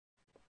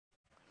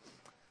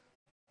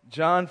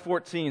John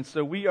 14.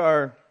 So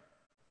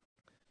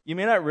you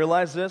may not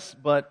realize this,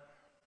 but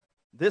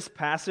this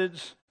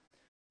passage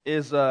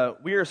is,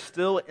 we are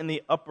still in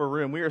the upper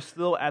room. We are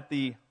still at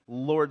the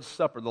Lord's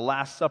Supper, the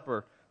Last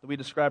Supper that we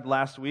described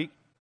last week.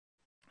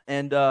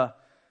 And so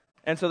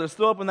they're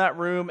still up in that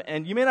room,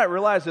 and you may not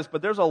realize this,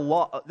 but there's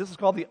this is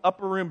called the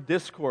Upper Room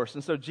Discourse.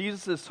 And so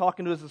Jesus is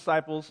talking to his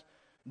disciples.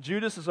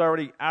 Judas is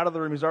already out of the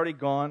room. He's already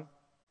gone.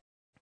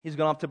 He's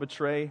gone off to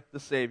betray the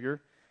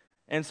Savior.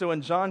 And so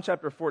in John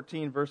chapter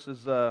 14,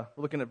 we're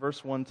looking at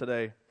verse 1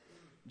 today,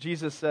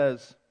 Jesus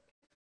says,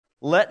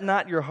 "Let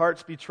not your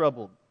hearts be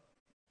troubled.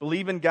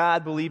 Believe in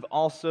God, believe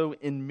also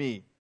in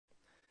me."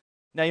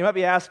 Now you might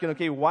be asking,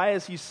 okay, why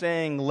is he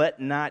saying,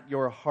 "Let not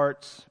your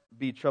hearts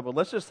be troubled"?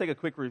 Let's just take a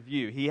quick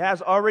review. He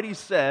has already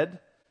said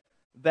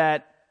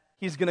that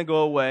he's going to go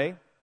away.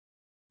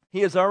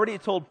 He has already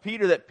told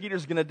Peter that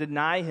Peter's going to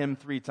deny him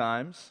 3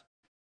 times.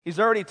 He's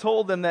already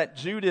told them that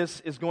Judas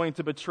is going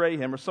to betray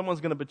him, or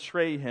someone's going to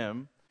betray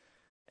him.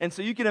 And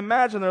so you can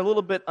imagine they're a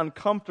little bit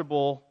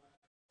uncomfortable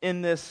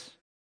in this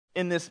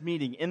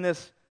meeting, in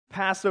this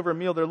Passover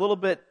meal. They're a little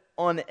bit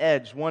on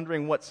edge,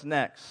 wondering what's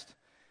next.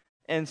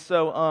 And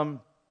so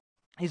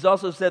he's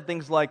also said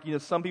things like,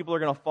 some people are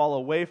going to fall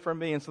away from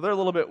me, and so they're a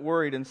little bit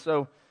worried. And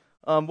so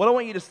what I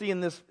want you to see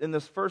in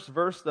this first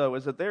verse, though,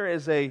 is that there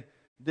is a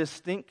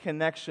distinct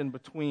connection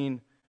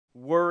between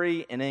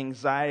worry and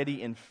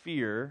anxiety and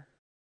fear,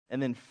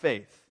 and then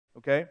faith,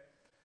 okay?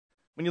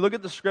 When you look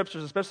at the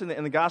scriptures, especially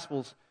in the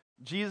Gospels,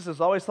 Jesus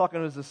is always talking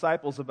to his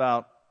disciples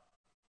about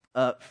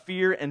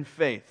fear and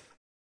faith.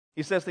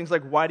 He says things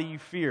like, "Why do you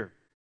fear?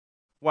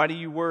 Why do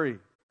you worry?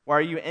 Why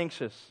are you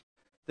anxious?"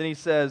 Then he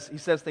says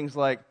things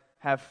like,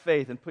 "Have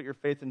faith and put your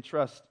faith and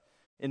trust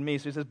in me."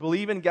 So he says,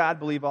 "Believe in God,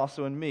 believe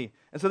also in me."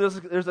 And so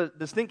there's a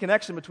distinct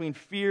connection between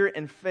fear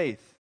and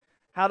faith.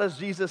 How does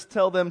Jesus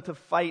tell them to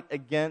fight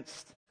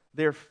against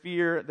their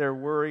fear, their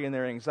worry, and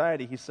their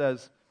anxiety? He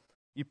says,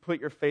 "You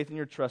put your faith and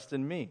your trust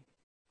in me.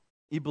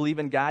 You believe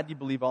in God, you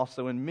believe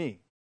also in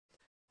me."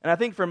 And I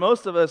think for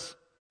most of us,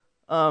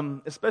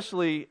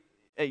 especially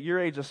at your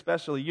age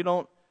especially, you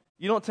don't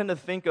tend to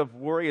think of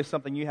worry as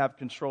something you have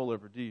control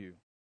over, do you?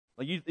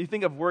 Like you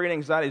think of worry and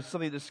anxiety as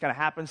something that just kind of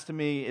happens to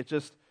me. It's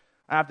just,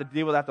 I have to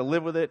deal with it, I have to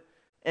live with it.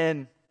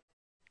 And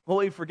what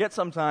we forget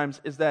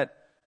sometimes is that,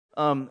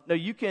 no,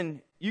 you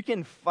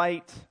can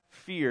fight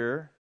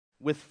fear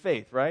with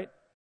faith, right?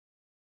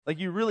 Like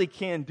you really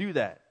can do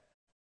that.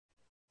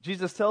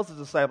 Jesus tells his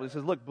disciples, he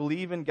says, "Look,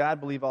 believe in God,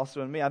 believe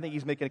also in me." I think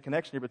he's making a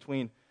connection here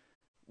between,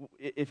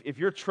 if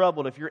you're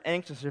troubled, if you're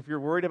anxious, if you're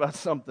worried about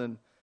something,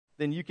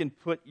 then you can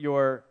put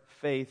your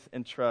faith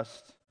and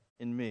trust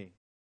in me.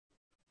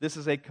 This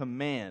is a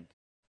command.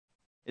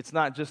 It's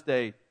not just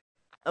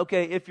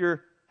okay, if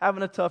you're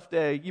having a tough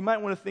day, you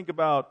might want to think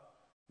about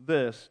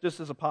this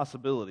just as a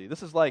possibility.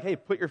 This is like, hey,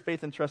 put your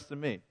faith and trust in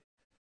me.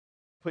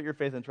 Put your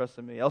faith and trust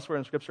in me. Elsewhere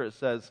in Scripture it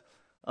says,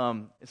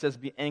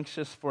 be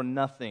anxious for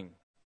nothing.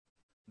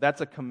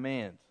 That's a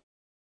command.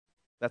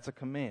 That's a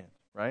command,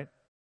 right?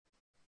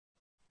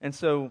 And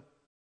so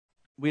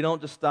we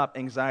don't just stop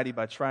anxiety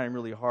by trying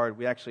really hard.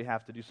 We actually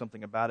have to do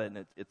something about it,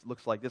 and it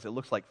looks like this. It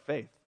looks like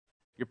faith.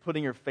 You're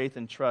putting your faith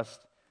and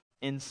trust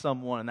in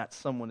someone, and that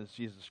someone is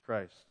Jesus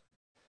Christ.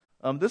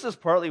 This is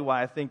partly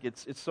why I think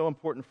it's so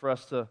important for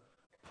us to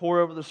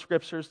pore over the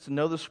Scriptures, to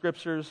know the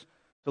Scriptures,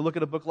 to look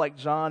at a book like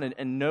John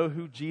and know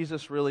who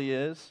Jesus really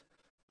is.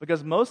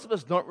 Because most of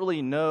us don't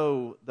really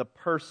know the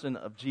person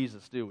of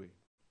Jesus, do we?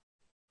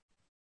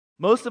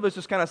 Most of us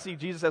just kind of see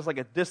Jesus as like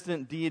a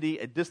distant deity,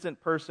 a distant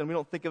person. We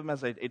don't think of him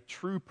as a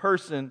true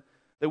person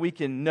that we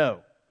can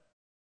know.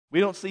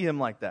 We don't see him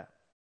like that.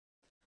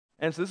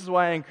 And so this is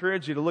why I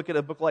encourage you to look at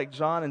a book like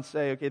John and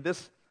say, okay,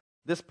 this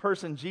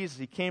person, Jesus,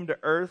 he came to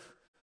earth.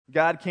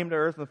 God came to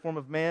earth in the form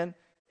of man,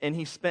 and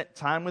he spent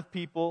time with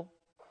people.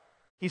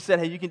 He said,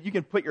 hey, you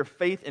can put your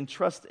faith and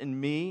trust in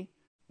me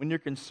when you're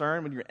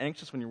concerned, when you're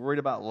anxious, when you're worried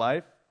about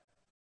life.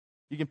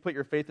 You can put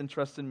your faith and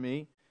trust in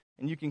me,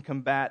 and you can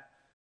combat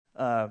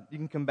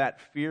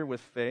fear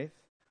with faith.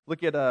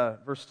 Look at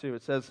verse 2.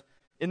 It says,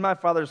 "In my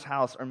Father's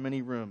house are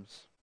many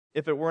rooms.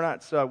 If it were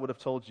not so, I would have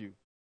told you.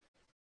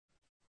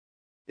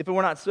 If it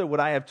were not so, would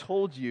I have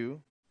told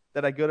you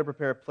that I go to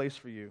prepare a place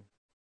for you?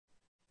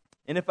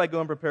 And if I go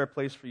and prepare a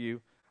place for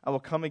you, I will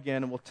come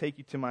again and will take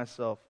you to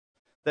myself,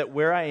 that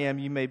where I am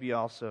you may be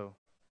also,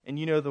 and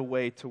you know the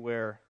way to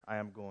where I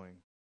am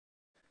going."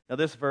 Now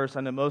this verse,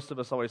 I know most of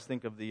us always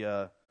think of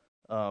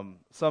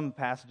some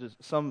passages,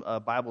 some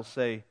Bibles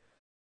say,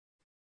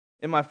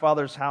 "In my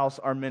Father's house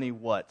are many"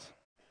 what?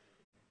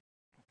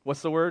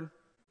 What's the word?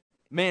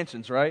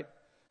 Mansions, right?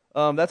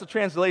 That's a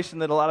translation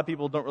that a lot of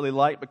people don't really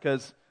like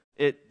because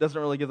it doesn't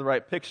really give the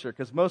right picture.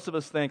 Because most of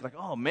us think like,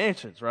 oh,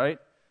 mansions, right?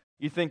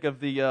 You think of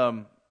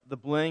the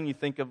bling. You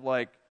think of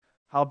like,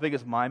 how big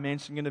is my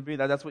mansion going to be?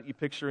 That's what you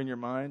picture in your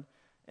mind.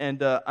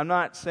 And I'm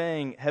not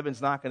saying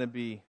heaven's not going to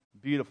be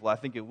beautiful. I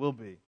think it will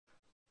be.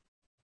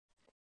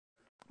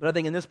 But I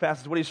think in this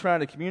passage, what he's trying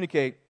to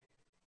communicate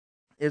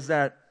is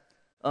that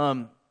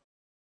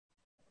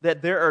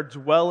that there are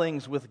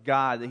dwellings with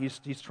God, that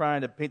he's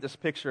trying to paint this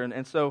picture.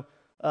 And so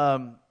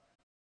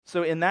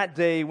in that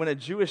day, when a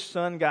Jewish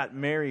son got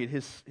married,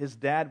 his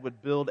dad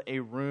would build a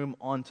room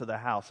onto the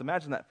house.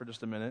 Imagine that for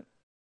just a minute.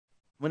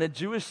 When a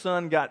Jewish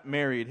son got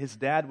married, his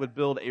dad would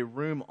build a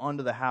room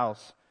onto the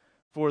house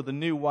for the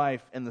new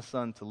wife and the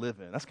son to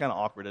live in. That's kind of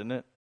awkward, isn't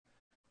it?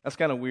 That's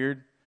kind of weird.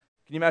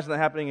 Can you imagine that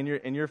happening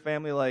in your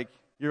family? Like,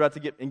 you're about to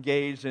get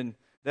engaged, and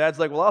dad's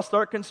like, well, I'll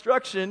start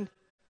construction.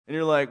 And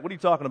you're like, what are you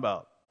talking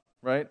about?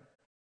 Right?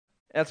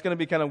 That's going to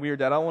be kind of weird,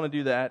 Dad. I don't want to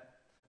do that.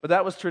 But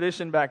that was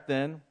tradition back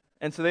then.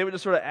 And so they would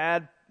just sort of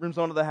add rooms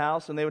onto the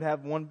house, and they would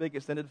have one big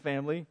extended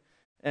family.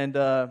 And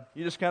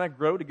you just kind of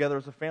grow together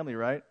as a family,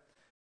 right?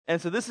 And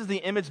so this is the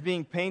image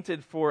being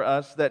painted for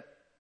us, that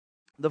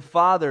the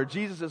Father,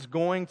 Jesus, is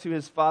going to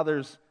his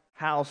Father's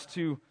house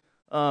to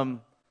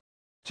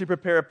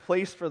prepare a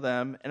place for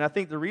them. And I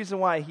think the reason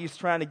why he's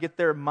trying to get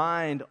their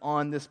mind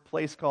on this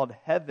place called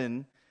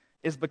heaven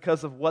is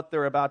because of what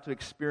they're about to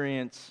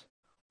experience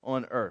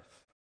on earth,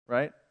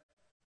 right?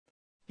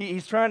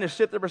 He's trying to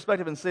shift their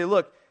perspective and say,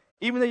 look,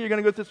 even though you're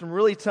going to go through some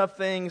really tough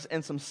things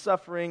and some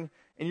suffering,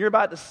 and you're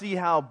about to see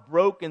how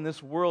broken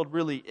this world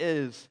really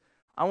is,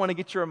 I want to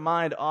get your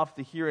mind off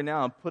the here and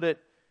now and put it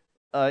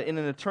in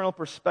an eternal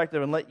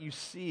perspective and let you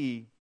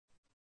see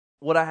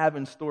what I have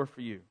in store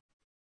for you.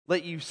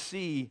 Let you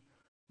see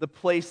the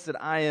place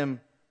that I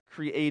am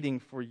creating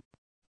for you.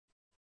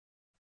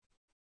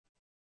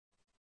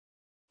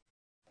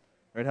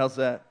 Right, how's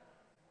that?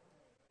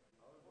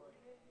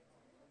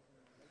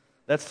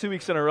 That's 2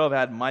 weeks in a row I've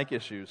had mic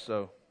issues,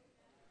 so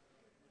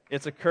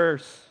it's a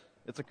curse.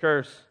 It's a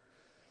curse.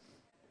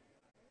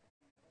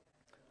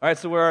 All right,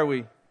 so where are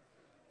we?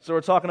 So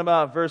we're talking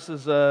about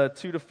verses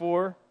 2 to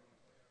 4.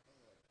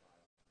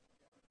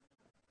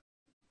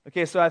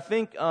 Okay, so I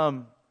think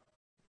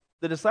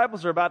the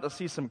disciples are about to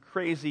see some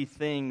crazy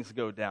things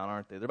go down,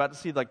 aren't they? They're about to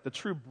see like the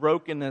true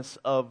brokenness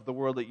of the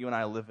world that you and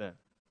I live in.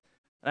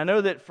 And I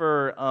know that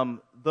for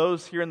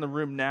those here in the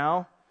room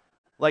now,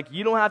 like,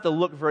 you don't have to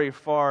look very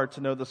far to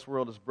know this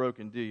world is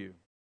broken, do you?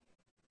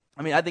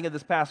 I mean, I think of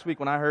this past week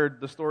when I heard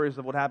the stories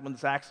of what happened with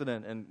this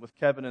accident and with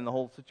Kevin and the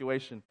whole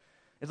situation.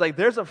 It's like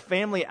there's a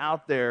family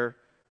out there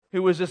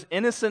who was just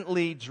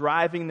innocently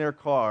driving their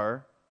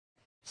car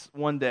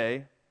one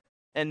day,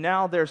 and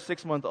now their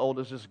 6-month-old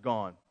is just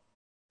gone.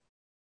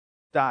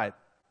 Died.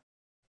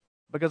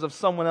 Because of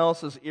someone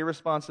else's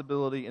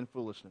irresponsibility and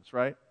foolishness,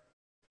 right?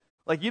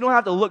 Like, you don't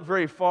have to look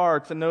very far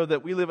to know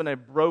that we live in a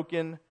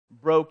broken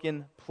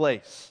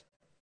place.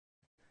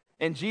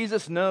 And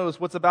Jesus knows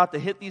what's about to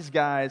hit these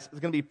guys is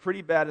going to be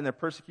pretty bad in their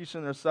persecution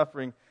and their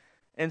suffering.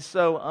 And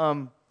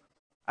so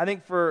I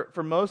think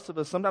for most of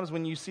us, sometimes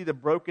when you see the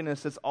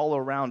brokenness that's all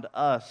around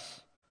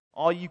us,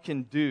 all you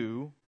can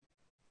do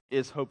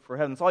is hope for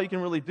heaven. That's all you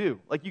can really do.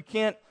 Like,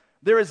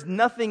 there is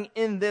nothing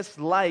in this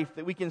life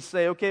that we can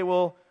say, okay,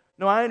 well,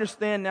 no, I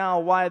understand now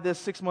why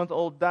this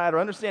 6-month-old died, or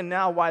I understand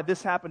now why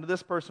this happened to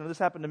this person, or this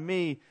happened to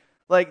me.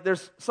 Like,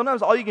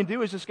 sometimes all you can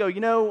do is just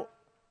go,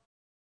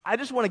 I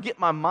just want to get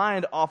my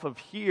mind off of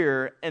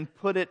here and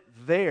put it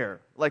there,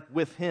 like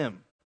with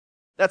him.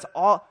 That's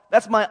all.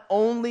 That's my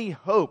only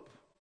hope.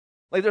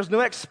 Like, there's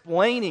no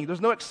explaining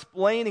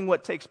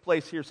what takes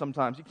place here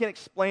sometimes. You can't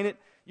explain it.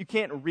 You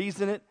can't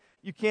reason it.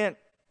 You can't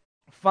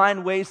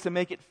find ways to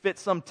make it fit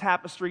some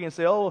tapestry and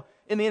say, oh,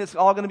 in the end, it's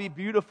all going to be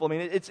beautiful. I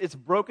mean, it's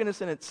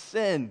brokenness and it's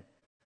sin.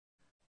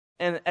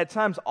 And at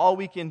times, all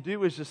we can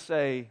do is just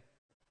say,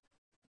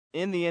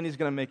 in the end, he's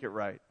going to make it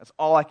right. That's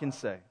all I can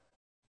say.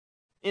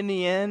 In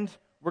the end,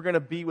 we're going to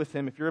be with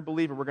him. If you're a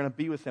believer, we're going to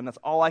be with him. That's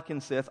all I can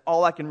say. That's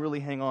all I can really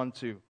hang on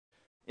to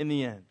in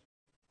the end.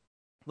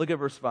 Look at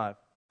verse 5.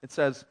 It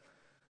says,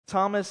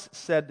 Thomas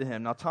said to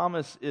him. Now,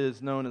 Thomas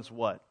is known as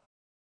what?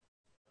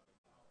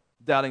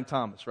 Doubting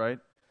Thomas, right?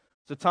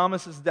 So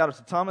Thomas is a doubter.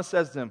 So Thomas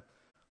says to him,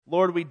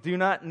 Lord, we do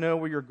not know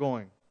where you're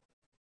going.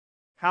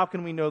 How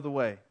can we know the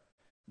way?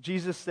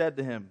 Jesus said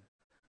to him,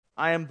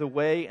 I am the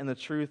way and the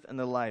truth and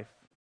the life.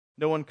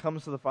 No one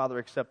comes to the Father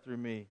except through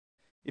me.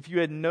 If you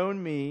had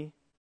known me,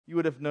 you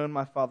would have known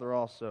my Father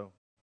also.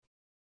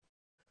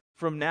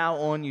 From now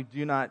on you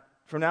do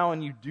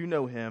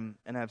know him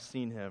and have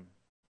seen him.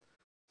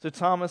 So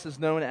Thomas is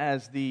known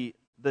as the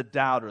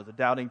doubter, the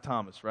doubting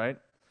Thomas, right?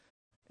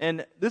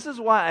 And this is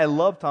why I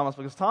love Thomas,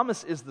 because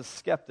Thomas is the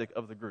skeptic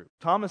of the group.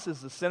 Thomas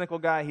is the cynical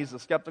guy, he's the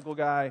skeptical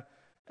guy.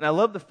 And I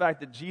love the fact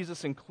that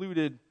Jesus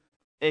included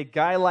a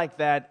guy like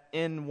that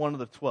in one of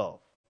the 12.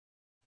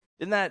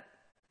 Isn't that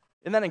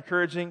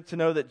encouraging to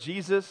know that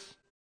Jesus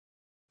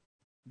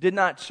did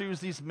not choose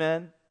these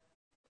men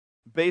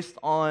based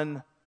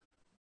on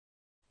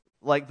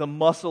like the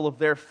muscle of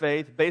their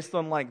faith, based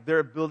on like their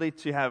ability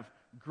to have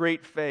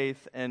great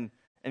faith and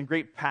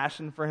great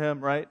passion for him,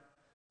 right?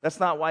 That's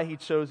not why he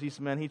chose these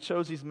men. He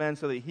chose these men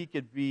so that he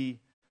could be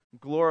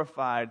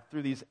glorified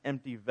through these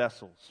empty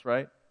vessels,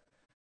 right?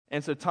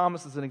 And so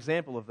Thomas is an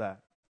example of that.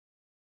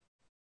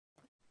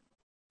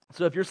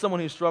 So if you're someone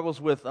who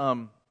struggles with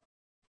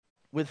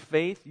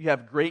faith, you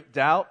have great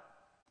doubt,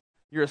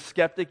 you're a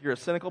skeptic, you're a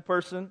cynical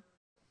person,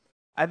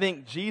 I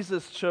think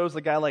Jesus chose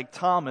a guy like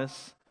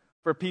Thomas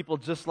for people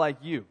just like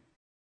you,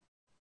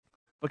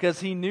 because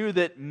he knew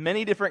that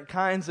many different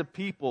kinds of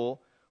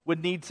people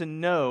would need to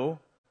know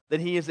that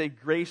he is a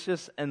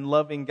gracious and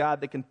loving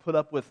God that can put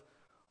up with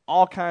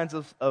all kinds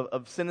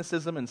of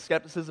cynicism and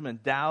skepticism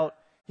and doubt.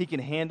 He can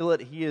handle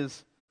it. He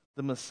is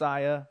the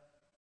Messiah.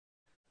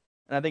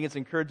 And I think it's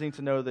encouraging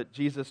to know that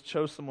Jesus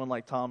chose someone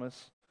like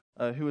Thomas,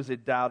 who is a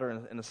doubter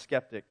and a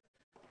skeptic.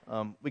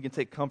 We can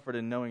take comfort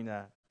in knowing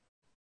that.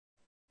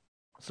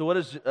 So what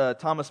does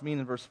Thomas mean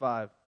in verse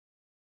 5?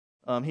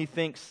 He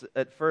thinks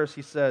at first,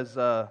 he says,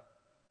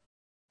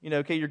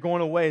 okay, you're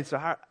going away, so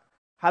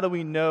how do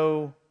we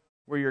know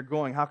where you're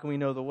going? How can we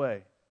know the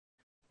way?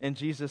 And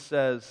Jesus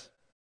says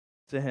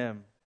to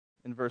him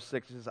in verse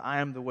 6, he says, I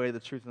am the way, the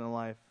truth, and the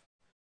life.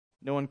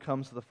 No one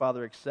comes to the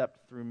Father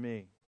except through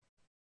me.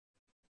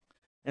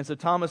 And so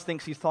Thomas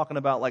thinks he's talking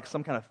about like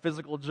some kind of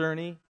physical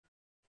journey.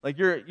 Like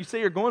you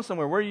say you're going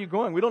somewhere. Where are you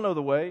going? We don't know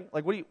the way.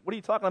 Like what are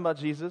you talking about,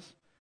 Jesus?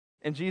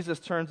 And Jesus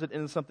turns it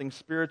into something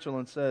spiritual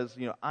and says,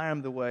 I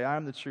am the way, I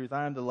am the truth,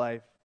 I am the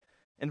life.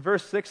 And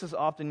verse 6 is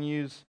often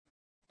used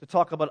to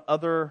talk about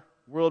other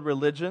world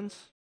religions.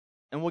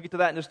 And we'll get to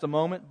that in just a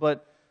moment.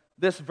 But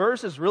this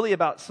verse is really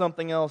about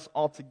something else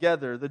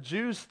altogether. The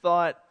Jews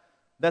thought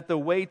that the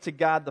way to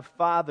God the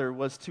Father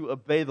was to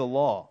obey the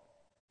law.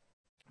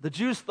 The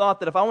Jews thought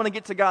that if I want to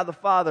get to God the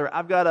Father,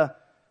 I've got to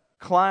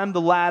climb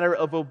the ladder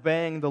of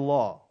obeying the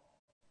law.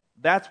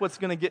 That's what's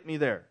going to get me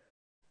there.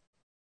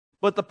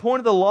 But the point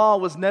of the law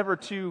was never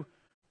to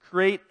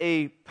create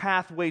a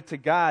pathway to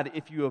God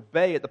if you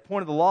obey it. The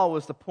point of the law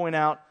was to point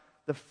out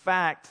the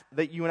fact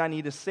that you and I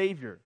need a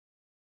Savior.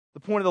 The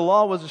point of the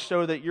law was to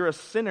show that you're a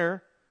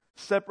sinner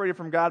separated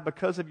from God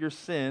because of your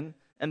sin,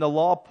 and the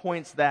law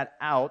points that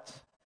out.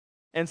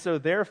 And so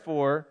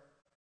therefore,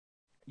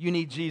 you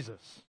need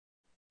Jesus.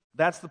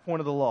 That's the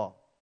point of the law.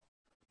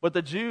 But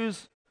the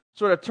Jews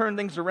sort of turned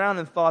things around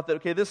and thought that,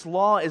 okay, this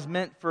law is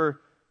meant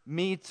for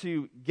me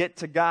to get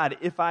to God.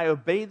 If I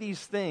obey these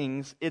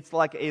things, it's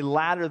like a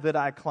ladder that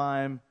I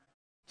climb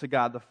to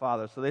God the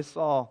Father. So they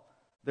saw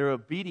their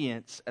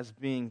obedience as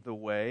being the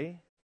way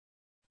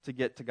to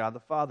get to God the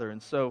Father.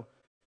 And so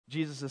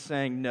Jesus is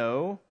saying,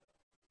 no,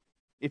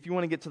 if you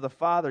want to get to the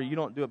Father, you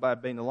don't do it by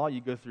obeying the law,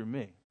 you go through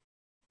me.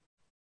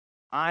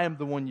 I am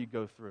the one you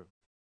go through.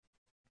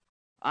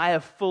 I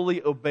have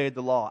fully obeyed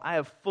the law. I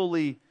have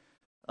fully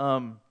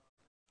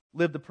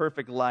lived the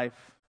perfect life.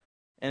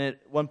 And at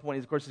one point,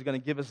 of course, he's going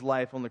to give his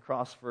life on the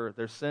cross for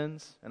their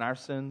sins and our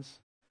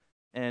sins.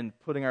 And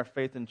putting our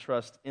faith and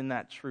trust in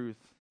that truth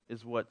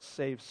is what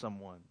saves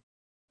someone,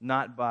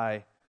 not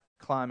by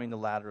climbing the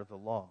ladder of the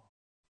law.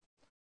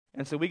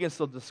 And so we can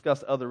still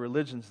discuss other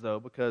religions, though,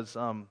 because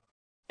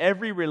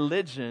every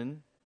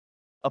religion,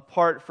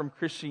 apart from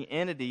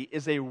Christianity,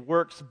 is a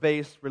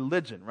works-based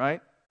religion,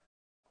 right?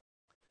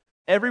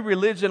 Every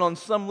religion on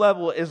some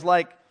level is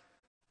like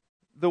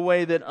the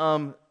way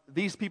that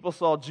these people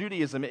saw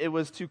Judaism. It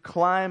was to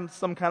climb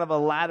some kind of a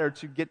ladder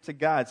to get to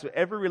God. So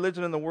every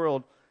religion in the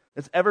world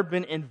that's ever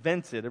been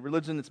invented, a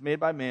religion that's made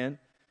by man,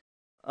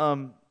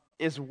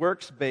 is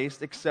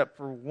works-based except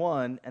for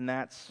one, and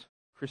that's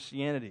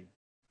Christianity.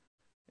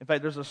 In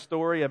fact, there's a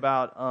story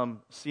about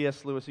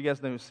C.S. Lewis. You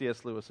guys know who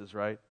C.S. Lewis is,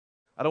 right?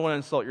 I don't want to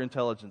insult your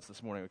intelligence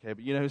this morning, okay?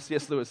 But you know who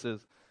C.S. Lewis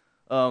is.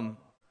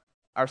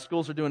 Our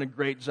schools are doing a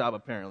great job,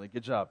 apparently.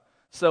 Good job.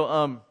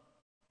 So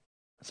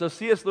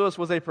C.S. Lewis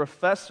was a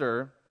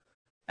professor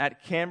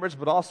at Cambridge,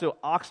 but also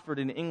Oxford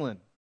in England.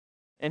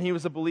 And he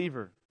was a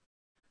believer.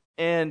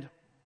 And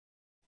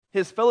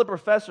his fellow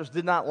professors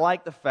did not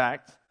like the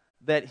fact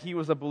that he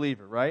was a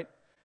believer, right?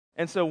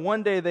 And so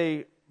one day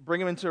they bring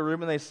him into a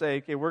room and they say,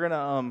 okay, we're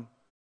gonna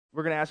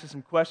ask you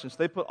some questions. So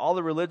they put all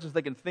the religions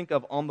they can think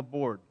of on the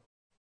board.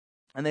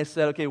 And they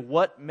said, okay,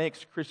 what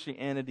makes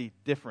Christianity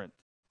different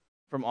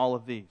from all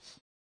of these?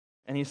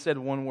 And he said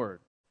one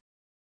word.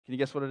 Can you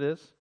guess what it is?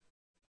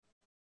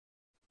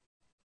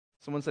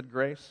 Someone said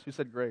grace. Who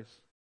said grace?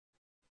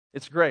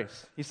 It's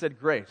grace. He said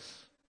grace.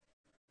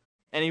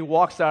 And he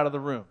walks out of the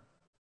room.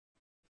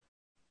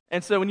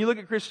 And so when you look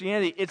at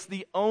Christianity, it's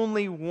the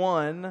only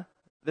one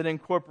that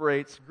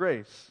incorporates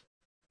grace.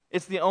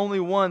 It's the only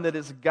one that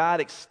is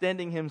God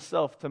extending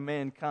himself to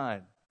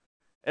mankind.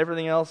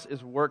 Everything else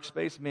is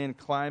works-based, man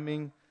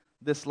climbing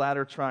this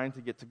ladder trying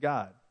to get to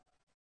God.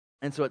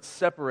 And so it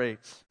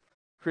separates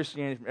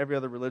Christianity from every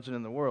other religion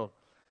in the world.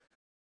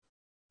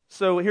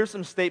 So here's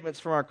some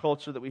statements from our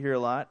culture that we hear a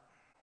lot.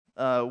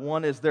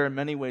 One is there are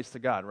many ways to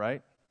God,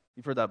 right?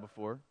 You've heard that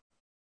before.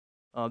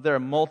 There are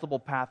multiple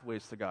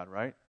pathways to God,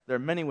 right? There are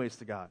many ways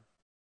to God.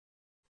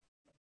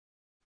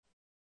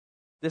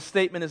 This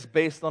statement is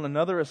based on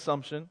another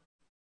assumption,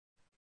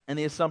 and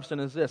the assumption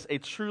is this: a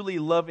truly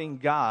loving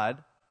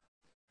God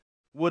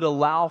would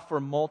allow for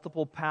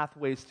multiple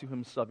pathways to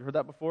himself. You heard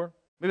that before?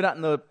 Maybe not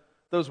in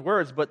those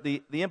words, but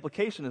the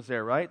implication is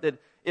there, right? That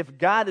if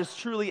God is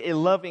truly a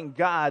loving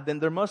God, then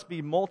there must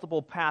be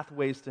multiple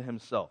pathways to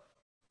himself.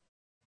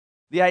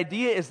 The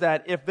idea is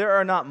that if there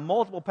are not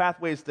multiple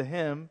pathways to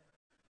him,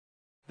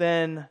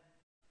 then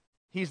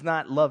he's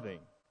not loving.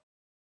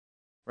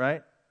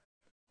 right?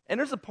 And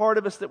there's a part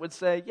of us that would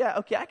say, yeah,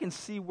 okay, I can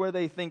see where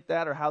they think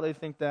that or how they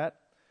think that.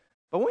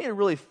 But I want you to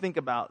really think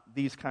about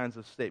these kinds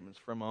of statements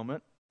for a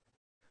moment.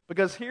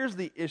 Because here's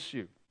the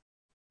issue.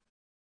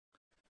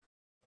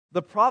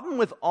 The problem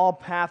with all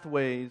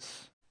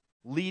pathways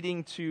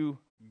leading to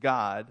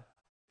God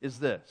is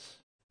this.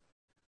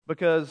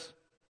 Because,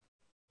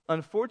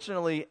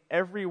 unfortunately,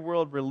 every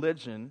world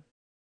religion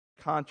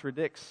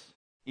contradicts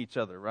each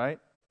other, right?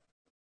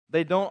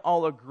 They don't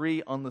all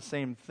agree on the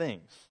same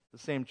things, the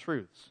same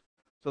truths.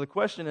 So the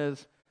question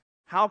is,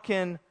 how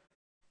can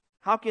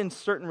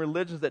certain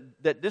religions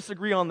that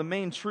disagree on the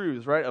main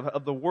truths, right,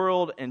 of the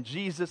world and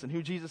Jesus and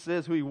who Jesus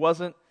is, who he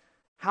wasn't,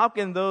 how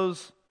can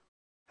those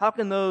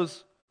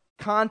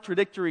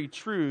contradictory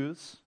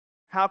truths,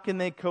 how can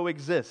they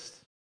coexist?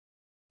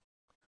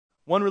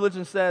 One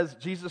religion says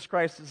Jesus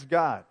Christ is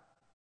God.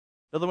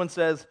 The other one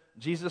says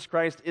Jesus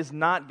Christ is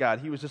not God.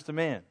 He was just a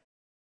man.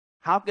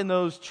 How can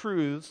those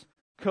truths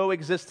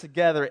coexist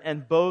together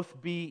and both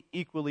be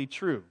equally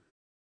true?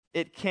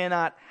 It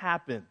cannot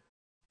happen.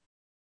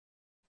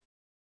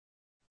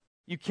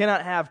 You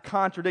cannot have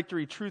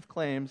contradictory truth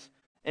claims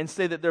and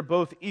say that they're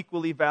both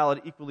equally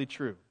valid, equally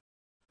true.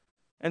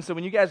 And so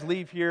when you guys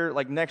leave here,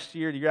 like next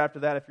year, the year after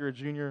that, if you're a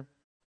junior,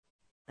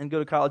 and go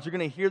to college, you're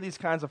going to hear these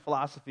kinds of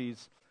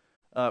philosophies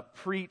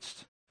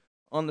preached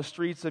on the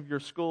streets of your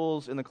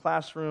schools, in the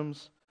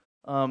classrooms,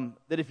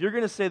 that if you're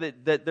going to say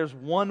that there's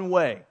one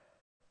way,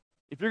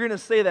 if you're going to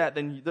say that,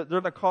 then they're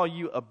going to call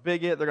you a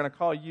bigot, they're going to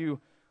call you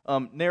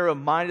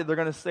narrow-minded, they're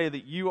going to say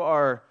that you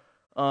are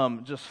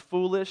just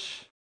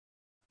foolish,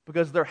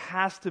 because there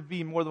has to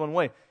be more than one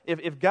way.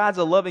 If God's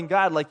a loving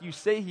God like you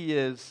say he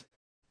is,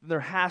 then there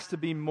has to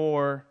be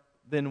more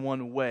than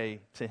one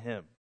way to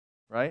him,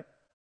 right?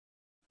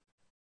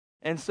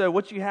 And so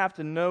what you have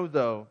to know,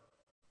 though,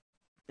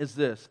 is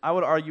this. I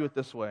would argue it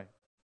this way.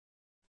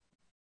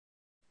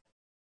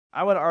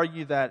 I would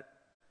argue that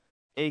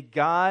a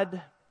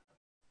God,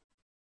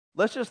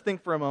 let's just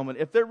think for a moment,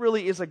 if there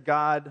really is a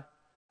God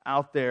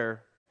out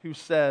there who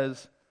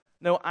says,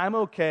 no, I'm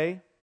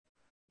okay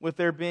with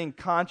there being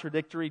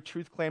contradictory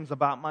truth claims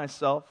about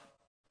myself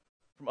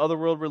from other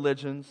world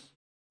religions,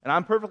 and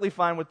I'm perfectly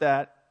fine with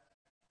that,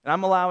 and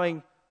I'm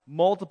allowing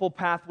multiple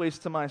pathways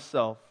to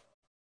myself,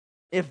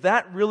 if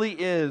that really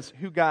is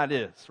who God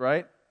is,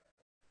 right,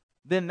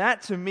 then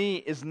that to me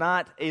is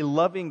not a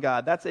loving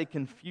God, that's a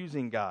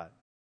confusing God.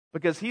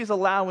 Because he's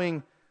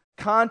allowing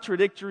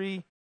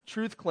contradictory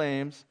truth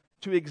claims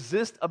to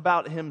exist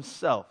about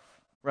himself,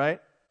 right?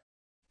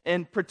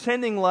 And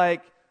pretending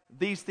like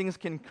these things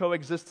can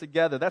coexist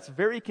together. That's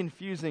very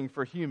confusing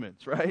for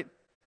humans, right?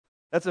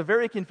 That's a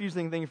very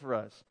confusing thing for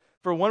us.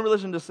 For one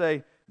religion to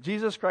say,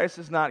 Jesus Christ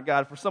is not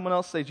God, for someone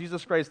else to say,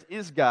 Jesus Christ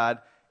is God,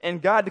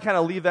 and God to kind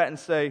of leave that and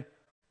say,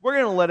 we're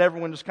going to let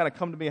everyone just kind of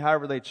come to me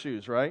however they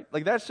choose, right?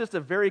 Like that's just a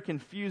very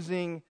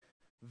confusing,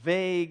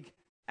 vague,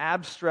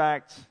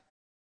 abstract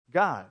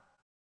God.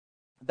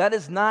 That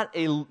is not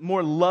a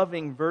more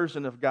loving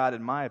version of God,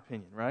 in my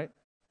opinion, right?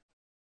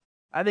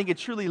 I think a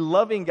truly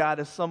loving God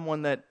is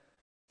someone that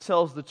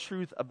tells the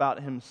truth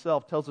about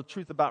himself, tells the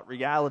truth about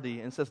reality,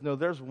 and says, no,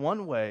 there's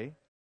one way,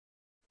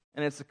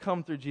 and it's to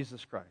come through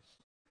Jesus Christ.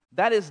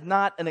 That is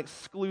not an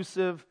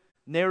exclusive,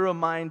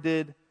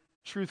 narrow-minded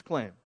truth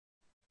claim.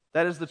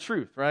 That is the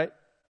truth, right?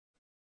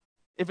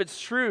 If it's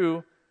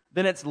true,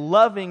 then it's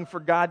loving for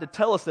God to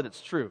tell us that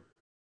it's true.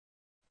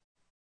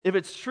 If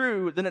it's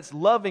true, then it's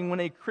loving when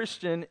a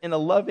Christian, in a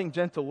loving,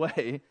 gentle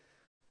way,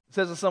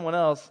 says to someone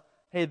else,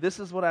 hey, this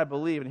is what I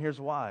believe, and here's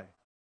why.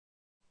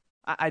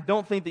 I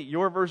don't think that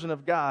your version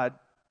of God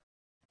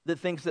that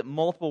thinks that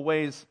multiple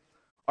ways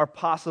are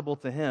possible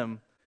to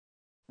him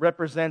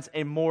represents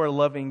a more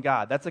loving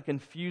God. That's a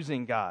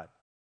confusing God.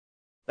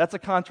 That's a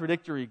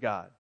contradictory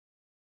God.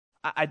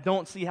 I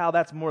don't see how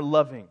that's more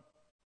loving.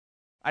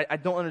 I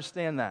don't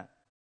understand that.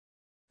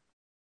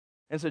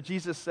 And so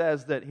Jesus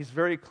says that he's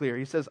very clear.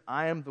 He says,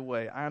 I am the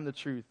way, I am the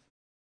truth,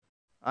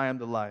 I am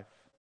the life.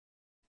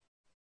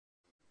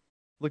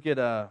 Look at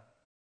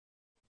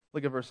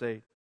verse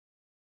 8.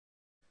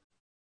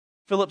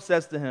 Philip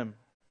says to him,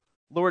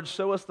 Lord,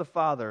 show us the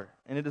Father,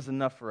 and it is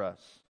enough for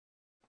us.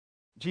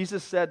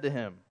 Jesus said to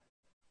him,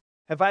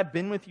 have I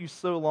been with you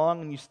so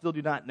long, and you still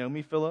do not know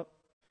me, Philip?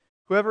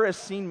 Whoever has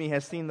seen me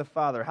has seen the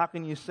Father. How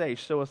can you say,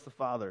 show us the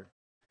Father?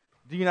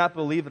 Do you not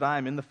believe that I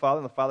am in the Father,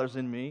 and the Father is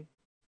in me?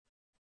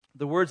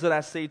 The words that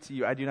I say to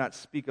you, I do not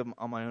speak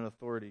on my own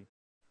authority,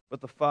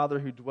 but the Father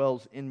who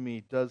dwells in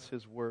me does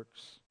his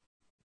works.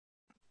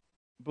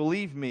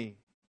 Believe me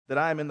that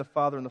I am in the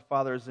Father, and the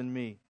Father is in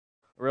me,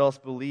 or else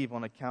believe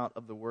on account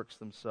of the works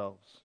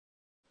themselves.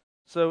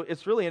 So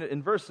it's really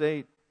in verse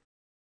 8,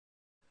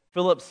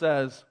 Philip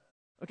says,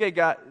 okay,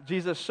 God,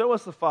 Jesus, show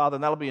us the Father,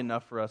 and that'll be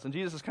enough for us. And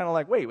Jesus is kind of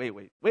like,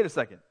 wait a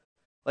second.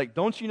 Like,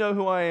 don't you know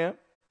who I am?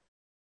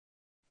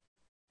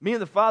 Me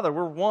and the Father,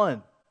 we're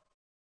one.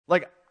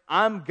 Like,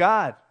 I'm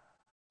God.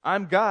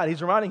 I'm God.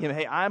 He's reminding him,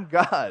 hey, I'm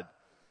God.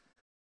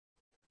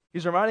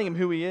 He's reminding him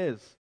who he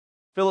is.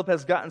 Philip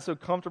has gotten so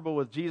comfortable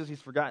with Jesus,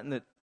 he's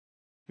forgotten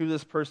who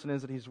this person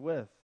is that he's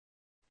with.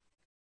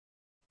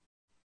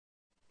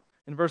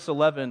 In verse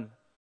 11,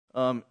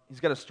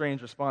 he's got a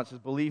strange response. He says,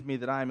 believe me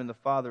that I am in the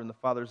Father and the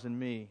Father's in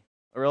me,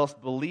 or else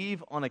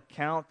believe on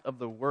account of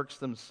the works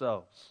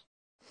themselves.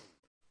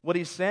 What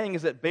he's saying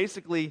is that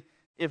basically,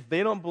 if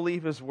they don't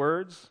believe his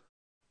words,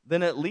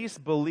 then at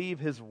least believe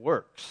his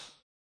works.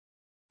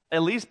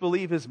 At least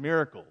believe his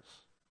miracles.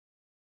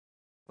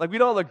 Like,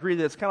 we'd all agree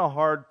that it's kind of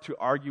hard to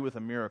argue with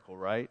a miracle,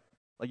 right?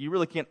 Like, you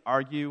really can't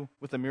argue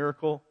with a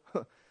miracle.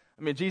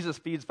 I mean, Jesus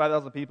feeds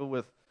 5,000 people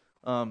with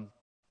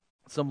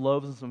some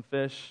loaves and some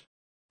fish.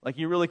 Like,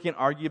 you really can't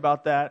argue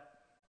about that.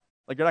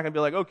 Like, you're not going to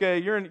be like, okay,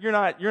 you're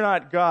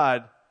not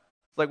God.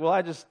 It's like, well,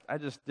 I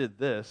just did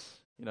this,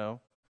 you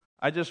know.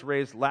 I just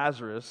raised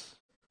Lazarus.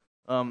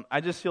 I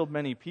just healed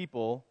many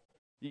people.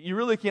 You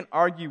really can't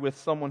argue with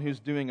someone who's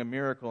doing a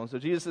miracle. And so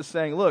Jesus is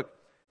saying, look,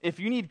 if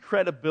you need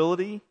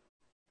credibility,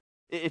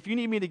 if you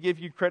need me to give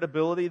you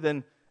credibility,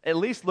 then at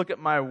least look at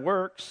my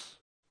works.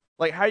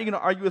 Like, how are you going to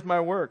argue with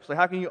my works? Like,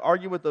 how can you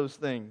argue with those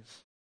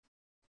things?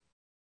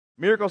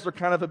 Miracles are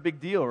kind of a big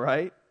deal,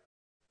 right?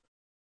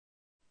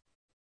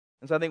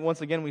 And so I think once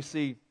again we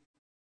see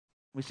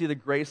the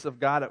grace of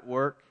God at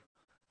work.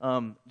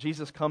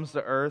 Jesus comes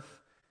to earth,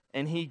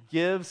 and he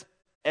gives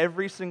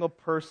every single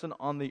person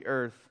on the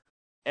earth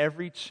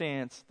every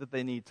chance that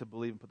they need to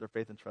believe and put their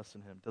faith and trust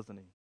in him, doesn't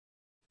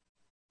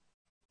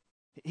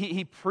he?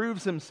 He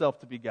proves himself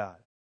to be God.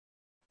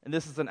 And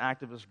this is an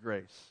act of his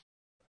grace.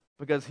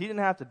 Because he didn't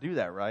have to do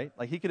that, right?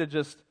 Like, he could have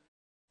just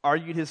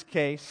argued his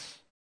case,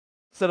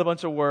 said a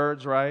bunch of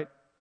words, right?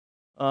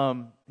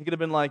 He could have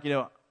been like, you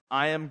know,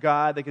 I am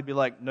God. They could be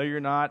like, no, you're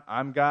not.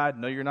 I'm God.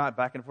 No, you're not.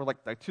 Back and forth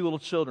like two little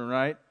children,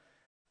 right?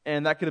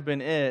 And that could have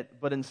been it.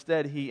 But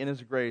instead, he, in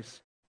his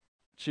grace,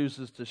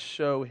 chooses to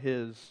show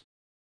his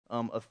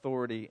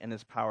authority and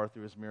his power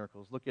through his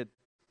miracles. Look at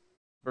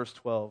verse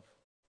 12.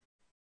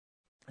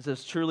 It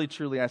says, truly,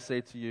 truly, I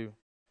say to you,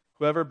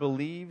 whoever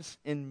believes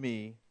in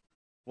me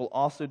will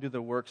also do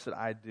the works that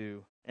I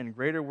do, and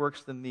greater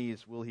works than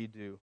these will he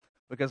do,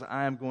 because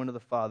I am going to the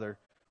Father.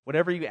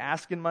 Whatever you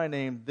ask in my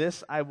name,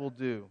 this I will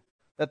do,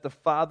 that the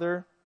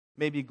Father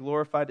may be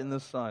glorified in the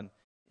Son.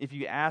 If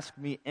you ask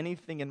me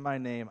anything in my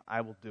name,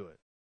 I will do it.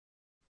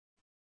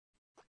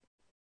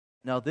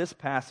 Now, this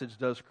passage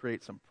does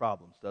create some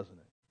problems, doesn't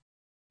it?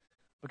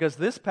 Because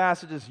this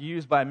passage is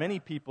used by many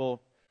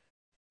people,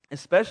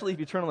 especially if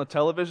you turn on the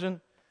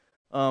television,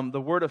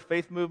 the Word of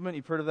Faith movement,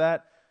 you've heard of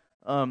that.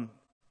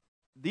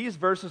 These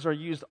verses are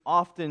used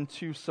often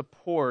to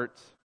support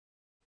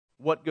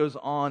what goes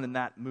on in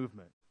that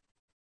movement.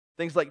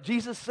 Things like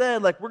Jesus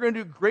said, like, we're going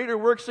to do greater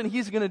works than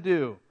he's going to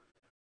do.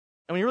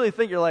 And when you really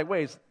think, you're like,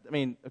 wait, I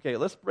mean, okay,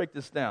 let's break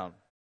this down.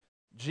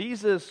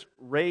 Jesus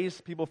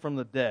raised people from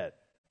the dead.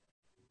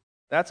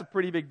 That's a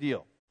pretty big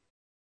deal.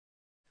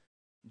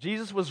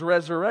 Jesus was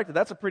resurrected.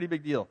 That's a pretty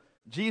big deal.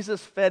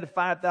 Jesus fed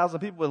 5,000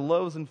 people with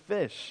loaves and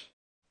fish.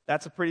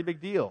 That's a pretty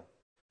big deal.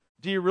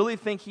 Do you really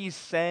think he's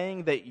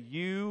saying that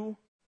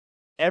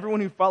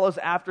everyone who follows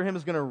after him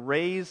is going to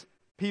raise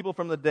people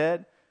from the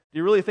dead? Do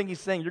you really think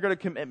he's saying you're going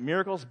to commit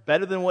miracles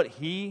better than what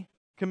he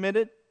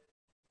committed?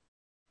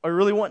 Are you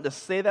really wanting to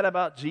say that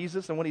about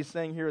Jesus and what he's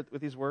saying here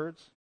with these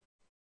words?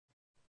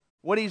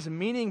 What he's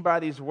meaning by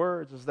these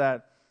words is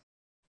that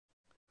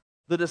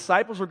the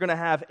disciples were going to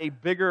have a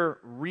bigger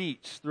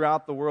reach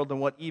throughout the world than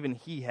what even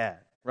he had,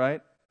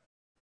 right?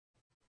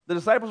 The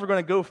disciples were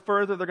going to go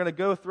further. They're going to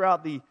go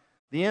throughout the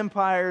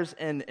empires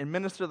and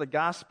minister the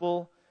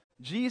gospel.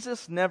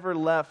 Jesus never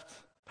left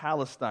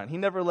Palestine. He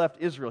never left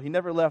Israel. He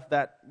never left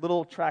that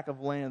little tract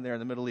of land there in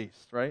the Middle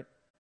East, right?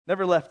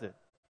 Never left it.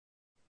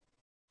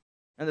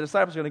 And the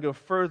disciples are going to go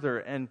further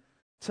and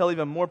tell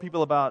even more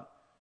people about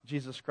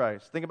Jesus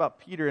Christ. Think about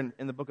Peter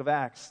in the book of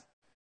Acts.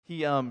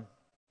 He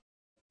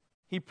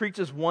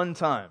preaches one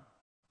time.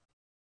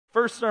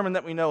 First sermon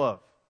that we know of.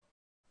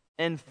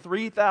 And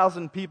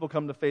 3,000 people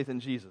come to faith in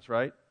Jesus,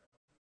 right?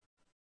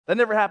 That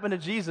never happened to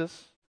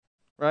Jesus,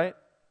 right?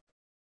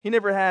 He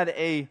never had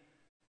a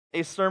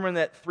sermon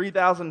that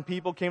 3,000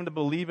 people came to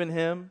believe in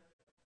him.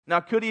 Now,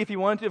 could he if he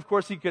wanted to? Of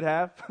course he could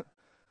have.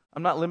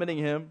 I'm not limiting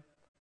him.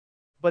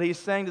 But he's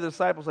saying to the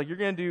disciples, like, you're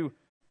going to do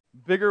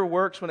bigger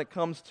works when it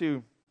comes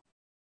to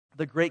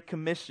the Great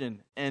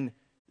Commission, and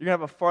you're going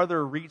to have a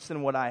farther reach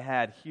than what I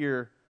had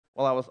here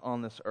while I was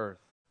on this earth.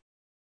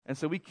 And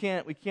so we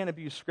can't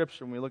abuse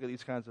Scripture when we look at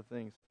these kinds of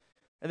things.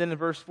 And then in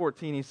verse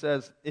 14, he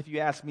says, if you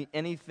ask me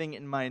anything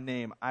in my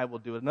name, I will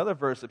do it. Another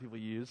verse that people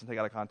use and take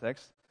out of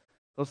context.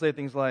 They'll say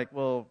things like,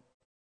 well,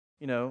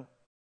 you know,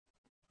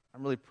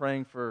 I'm really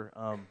praying for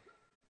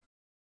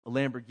a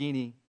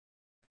Lamborghini,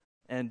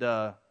 and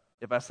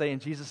if I say in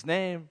Jesus'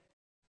 name,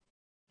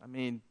 I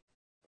mean,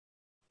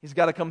 he's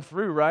got to come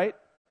through, right?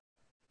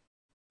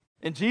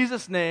 In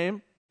Jesus'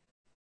 name,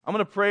 I'm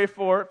going to pray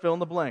for fill in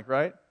the blank,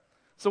 right?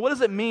 So what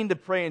does it mean to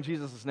pray in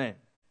Jesus' name?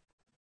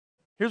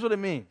 Here's what it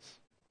means.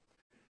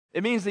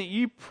 It means that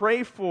you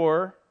pray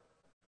for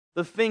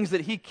the things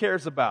that he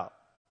cares about.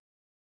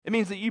 It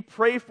means that you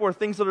pray for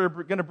things that are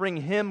going to bring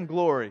him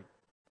glory,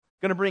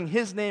 going to bring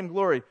his name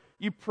glory.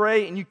 You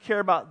pray and you care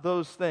about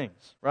those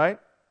things, right?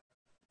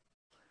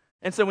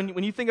 And so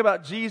when you think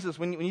about Jesus,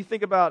 when you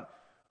think about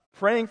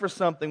praying for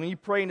something, when you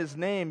pray in his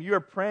name, you are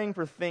praying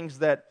for things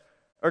that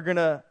are going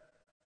to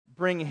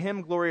bring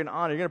him glory and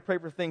honor. You're going to pray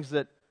for things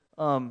that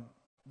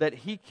that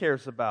he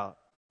cares about.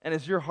 And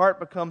as your heart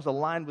becomes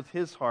aligned with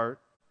his heart,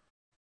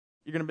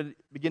 you're going to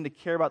begin to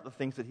care about the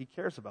things that he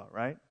cares about,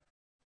 right?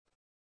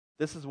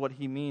 This is what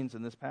he means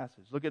in this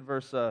passage. Look at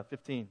verse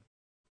 15.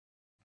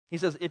 He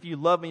says, "If you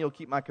love me, you'll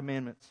keep my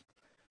commandments.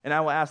 And I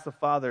will ask the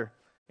Father,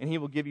 and he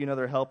will give you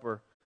another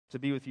helper to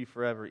be with you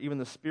forever, even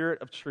the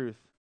Spirit of truth,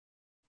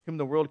 whom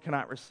the world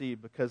cannot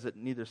receive because it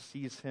neither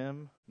sees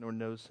him nor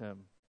knows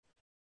him.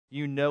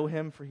 You know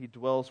him, for he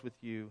dwells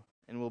with you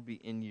and will be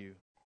in you.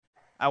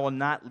 I will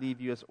not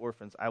leave you as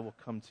orphans. I will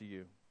come to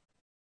you."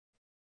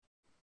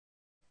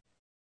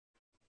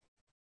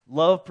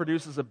 Love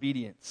produces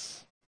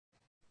obedience.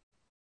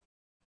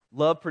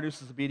 Love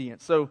produces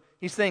obedience. So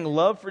he's saying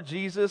love for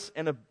Jesus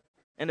and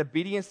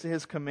obedience to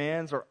his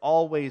commands are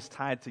always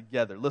tied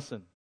together.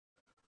 Listen,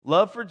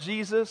 love for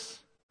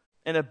Jesus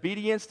and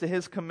obedience to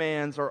his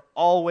commands are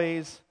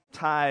always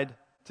tied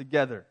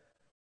together.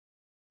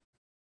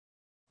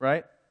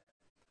 Right?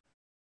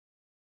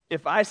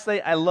 If I say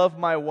I love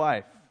my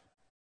wife,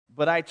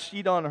 but I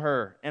cheat on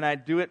her and I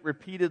do it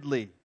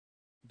repeatedly,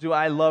 do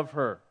I love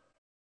her?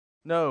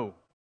 No.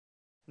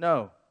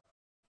 No.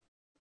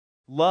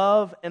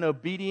 Love and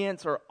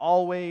obedience are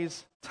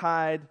always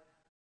tied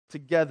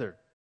together.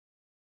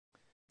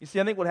 You see,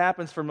 I think what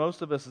happens for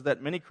most of us is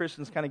that many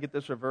Christians kind of get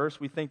this reverse.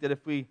 We think that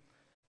if we,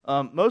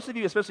 most of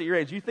you, especially at your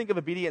age, you think of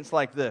obedience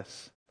like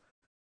this.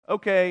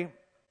 Okay,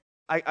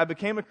 I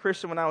became a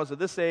Christian when I was at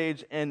this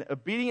age, and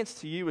obedience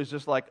to you is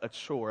just like a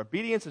chore.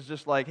 Obedience is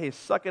just like, hey,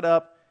 suck it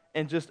up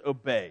and just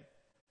obey.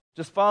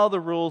 Just follow the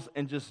rules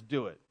and just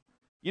do it.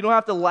 You don't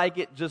have to like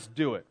it, just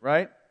do it,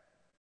 right?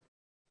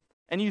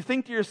 And you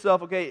think to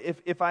yourself, okay,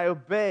 if I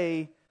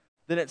obey,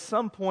 then at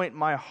some point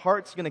my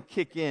heart's going to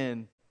kick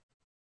in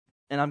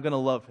and I'm going to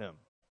love him.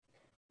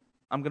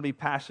 I'm going to be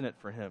passionate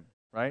for him,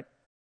 right?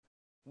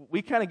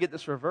 We kind of get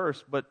this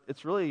reverse, but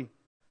it's really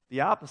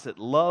the opposite.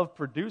 Love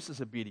produces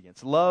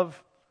obedience.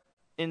 Love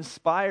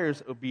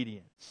inspires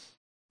obedience,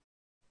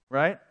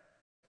 right?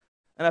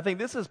 And I think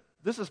this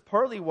is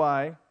partly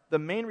why, the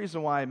main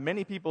reason why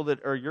many people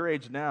that are your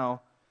age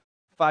now,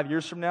 5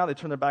 years from now, they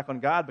turn their back on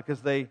God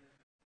because they've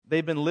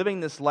been living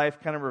this life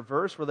kind of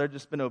reverse where they've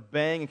just been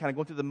obeying and kind of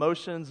going through the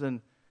motions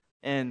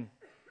and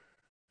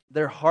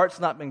their heart's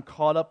not been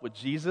caught up with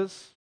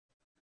Jesus.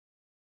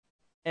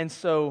 And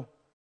so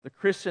the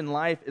Christian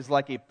life is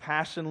like a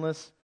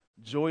passionless,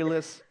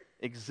 joyless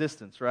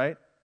existence, right?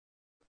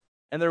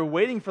 And they're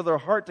waiting for their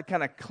heart to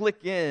kind of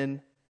click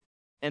in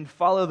and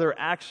follow their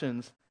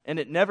actions, and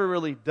it never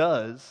really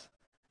does.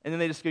 And then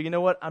they just go, you know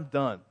what? I'm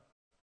done.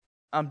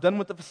 I'm done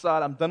with the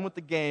facade. I'm done with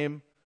the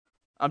game.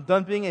 I'm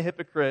done being a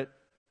hypocrite.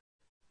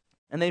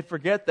 And they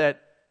forget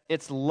that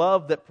it's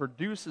love that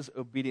produces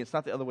obedience,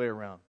 not the other way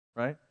around,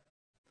 right?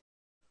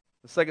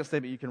 The second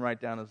statement you can write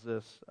down is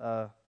this.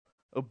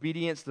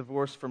 Obedience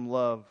divorced from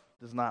love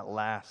does not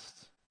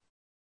last.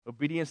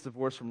 Obedience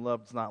divorced from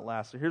love does not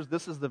last. So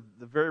this is the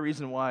very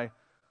reason why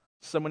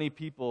so many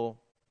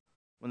people,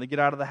 when they get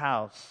out of the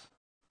house,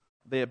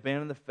 they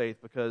abandon the faith,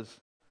 because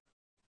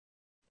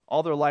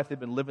all their life they've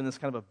been living this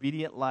kind of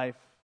obedient life,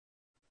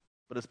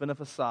 but it's been a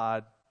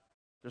facade.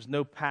 There's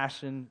no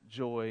passion,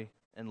 joy,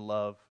 and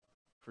love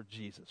for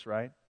Jesus,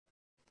 right?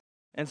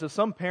 And so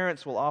some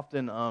parents will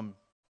often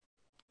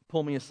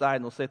pull me aside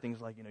and they'll say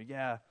things like,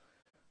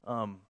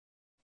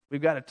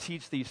 we've got to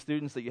teach these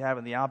students that you have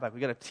in the Outback,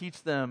 we've got to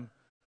teach them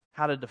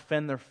how to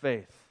defend their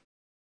faith.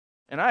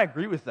 And I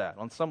agree with that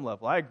on some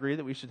level. I agree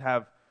that we should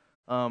have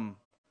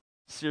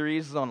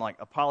series on like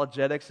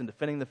apologetics and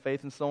defending the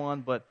faith and so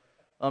on, but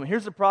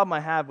here's the problem I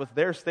have with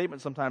their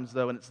statement sometimes,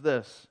 though, and it's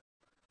this.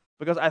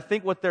 Because I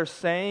think what they're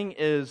saying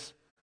is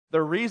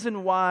the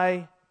reason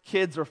why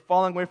kids are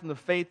falling away from the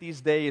faith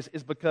these days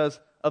is because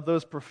of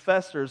those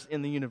professors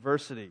in the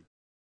university.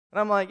 And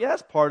I'm like, yeah,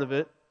 that's part of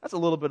it. That's a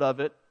little bit of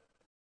it.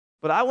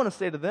 But I want to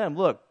say to them,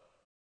 look,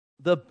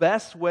 the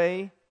best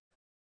way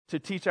to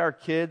teach our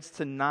kids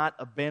to not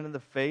abandon the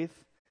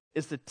faith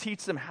is to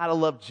teach them how to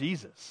love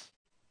Jesus,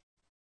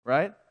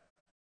 right?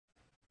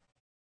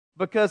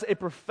 Because a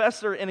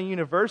professor in a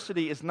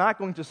university is not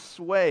going to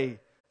sway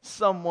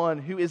someone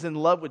who is in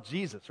love with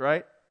Jesus,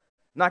 right?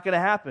 Not going to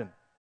happen.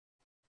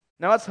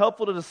 Now, it's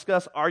helpful to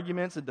discuss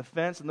arguments and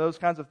defense and those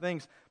kinds of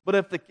things, but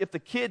if the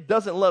kid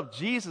doesn't love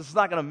Jesus, it's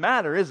not going to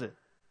matter, is it?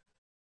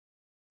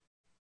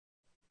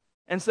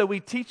 And so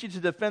we teach you to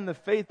defend the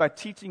faith by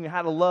teaching you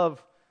how to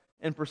love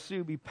and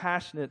pursue, be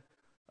passionate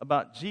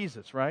about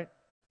Jesus, right?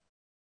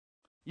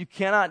 You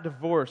cannot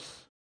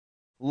divorce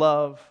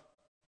love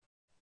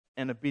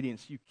and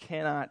obedience. You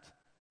cannot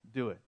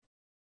do it.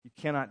 You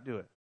cannot do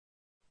it.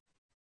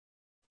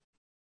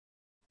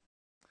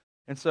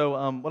 And so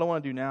what I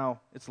want to do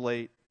now, it's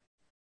late.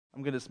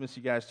 I'm going to dismiss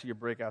you guys to your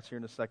breakouts here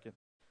in a second.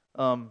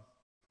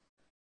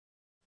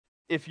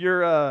 If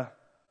you're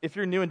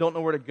new and don't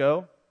know where to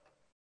go,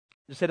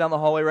 just head down the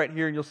hallway right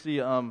here and you'll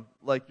see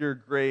like your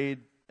grade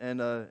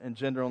and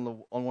gender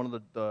on one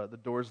of the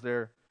doors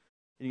there.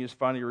 You can just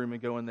find your room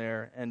and go in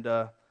there. And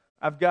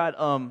I've got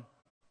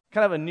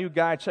kind of a new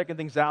guy checking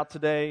things out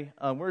today.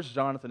 Where's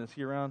Jonathan? Is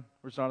he around?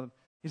 Where's Jonathan?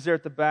 He's there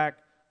at the back.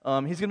 He's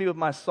going to be with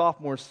my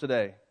sophomores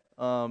today.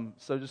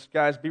 So just,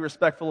 guys, be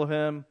respectful of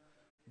him.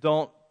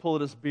 Don't pull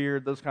at his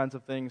beard, those kinds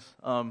of things.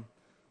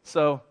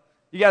 So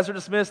you guys are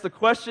dismissed. The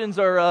questions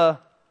are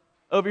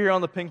over here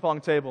on the ping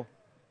pong table.